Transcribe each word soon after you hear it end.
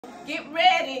Get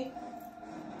ready.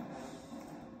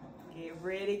 Get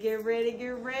ready, get ready,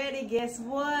 get ready. Guess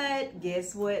what?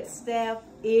 Guess what, staff?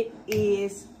 It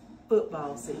is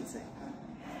football season.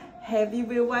 Have you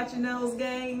been watching those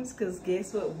games? Because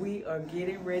guess what we are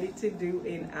getting ready to do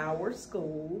in our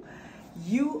school?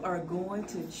 You are going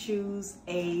to choose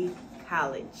a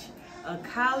college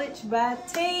by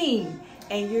team.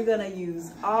 And you're going to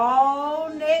use all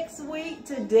next week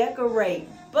to decorate.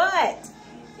 But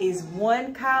it's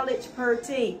one college per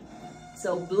team.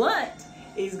 So Blunt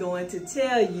is going to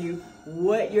tell you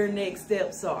what your next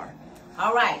steps are.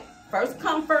 All right. First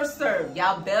come, first serve.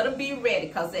 Y'all better be ready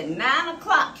because at 9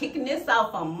 o'clock, kicking this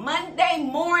off on Monday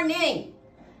morning,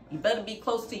 you better be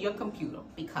close to your computer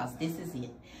because this is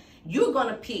it. You're going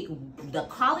to pick the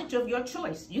college of your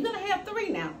choice. You're going to have 3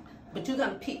 now, but you're going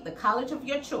to pick the college of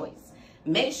your choice.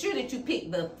 Make sure that you pick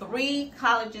the 3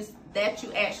 colleges that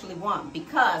you actually want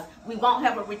because we won't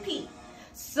have a repeat.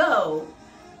 So,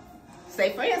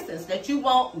 say for instance that you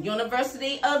want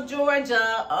University of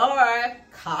Georgia or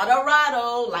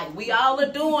Colorado, like we all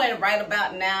are doing right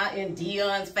about now in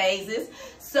Dion's phases.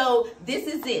 So this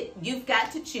is it. You've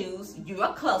got to choose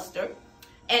your cluster,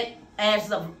 and as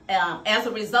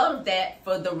a result of that,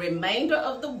 for the remainder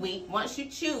of the week, once you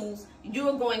choose, you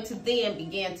are going to then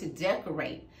begin to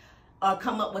decorate or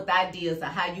come up with ideas of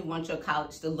how you want your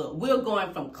college to look. We're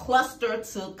going from cluster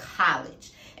to college.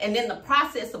 And in the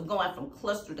process of going from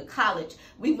cluster to college,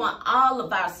 we want all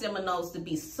of our Seminoles to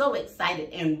be so excited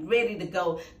and ready to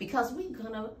go because what we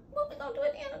gonna do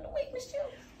at the end of the week, Miss Jill?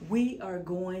 We are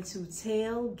going to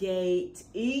tailgate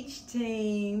each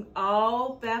team,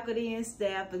 all faculty and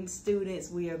staff and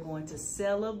students. We are going to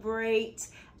celebrate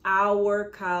our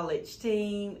college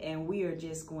team, and we are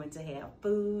just going to have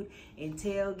food and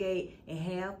tailgate and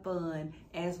have fun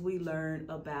as we learn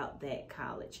about that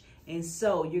college. And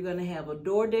so you're going to have a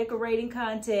door decorating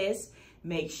contest.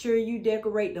 Make sure you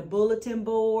decorate the bulletin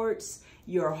boards,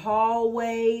 your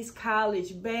hallways,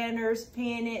 college banners,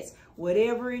 pennants,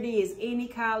 whatever it is, any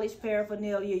college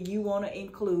paraphernalia you want to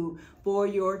include for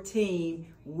your team.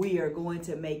 We are going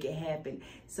to make it happen.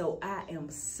 So I am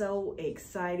so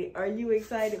excited. Are you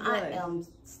excited, bud? I am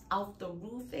off the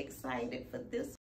roof excited for this.